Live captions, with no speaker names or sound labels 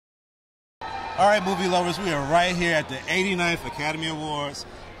All right, movie lovers, we are right here at the 89th Academy Awards,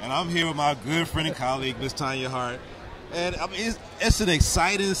 and I'm here with my good friend and colleague, Miss Tanya Hart. And I mean, it's an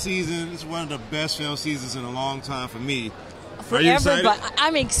exciting season. It's one of the best film seasons in a long time for me. For everybody,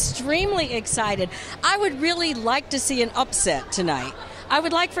 I'm extremely excited. I would really like to see an upset tonight. I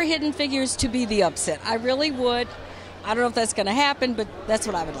would like for Hidden Figures to be the upset. I really would. I don't know if that's going to happen, but that's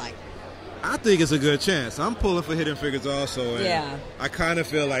what I would like. I think it's a good chance. I'm pulling for Hidden Figures also, and yeah. I kind of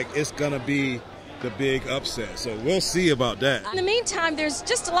feel like it's going to be the big upset. So we'll see about that. In the meantime, there's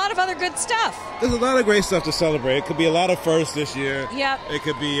just a lot of other good stuff. There's a lot of great stuff to celebrate. It could be a lot of firsts this year. Yep. It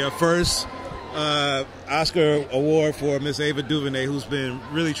could be a first Oscar award for Miss Ava DuVernay, who's been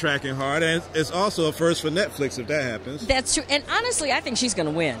really tracking hard. And it's also a first for Netflix if that happens. That's true. And honestly, I think she's going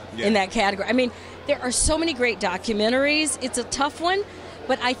to win in that category. I mean, there are so many great documentaries. It's a tough one.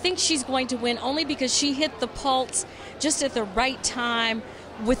 But I think she's going to win only because she hit the pulse just at the right time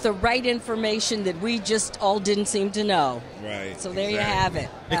with the right information that we just all didn't seem to know. Right. So there you have it.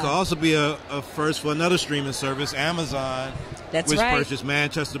 It could also be a first for another streaming service, Amazon, which purchased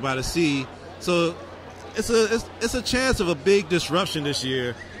Manchester by the Sea. So it's a chance of a big disruption this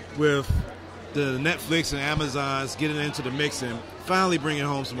year with the Netflix and Amazons getting into the mix and finally bringing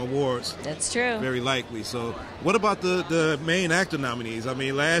home some awards. That's true. Very likely. So what about the main actor nominees? I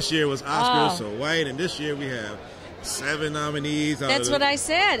mean, last year was Oscar so white, and this year we have 7 nominees. That's what I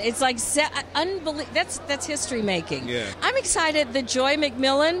said. It's like unbelievable. That's history making. Yeah. I'm excited that Joy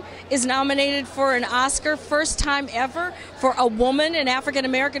McMillan is nominated for an Oscar, first time ever for a woman, an African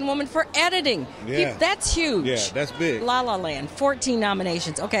American woman, for editing. Yeah. That's huge. Yeah, that's big. La La Land, 14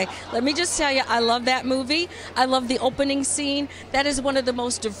 nominations. Okay, let me just tell you, I love that movie. I love the opening scene. That is one of the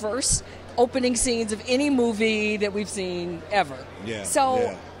most diverse opening scenes of any movie that we've seen ever. Yeah.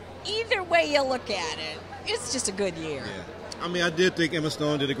 So either way you look at it, it's just a good year. Yeah. I mean, I did think Emma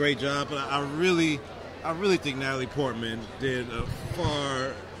Stone did a great job, but I really think Natalie Portman did a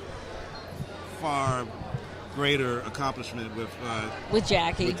far greater accomplishment with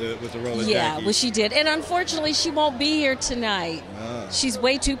Jackie. With the role of Jackie. Yeah, well, she did. And unfortunately, she won't be here tonight. She's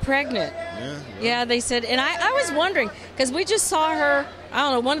way too pregnant. Yeah, they said. And I was wondering, because we just saw her, I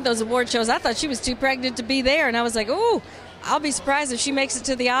don't know, one of those award shows. I thought she was too pregnant to be there. And I was like, ooh, I'll be surprised if she makes it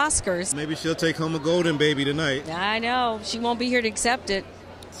to the Oscars. Maybe she'll take home a golden baby tonight. I know. She won't be here to accept it.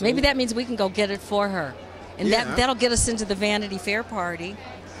 So maybe that means we can go get it for her. And that'll get us into the Vanity Fair party.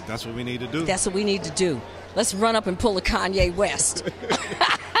 That's what we need to do. That's what we need to do. Let's run up and pull a Kanye West.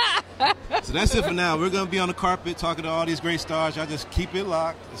 So that's it for now. We're going to be on the carpet talking to all these great stars. Y'all just keep it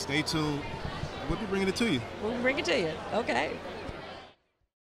locked and stay tuned. We'll be bringing it to you. We'll bring it to you. Okay.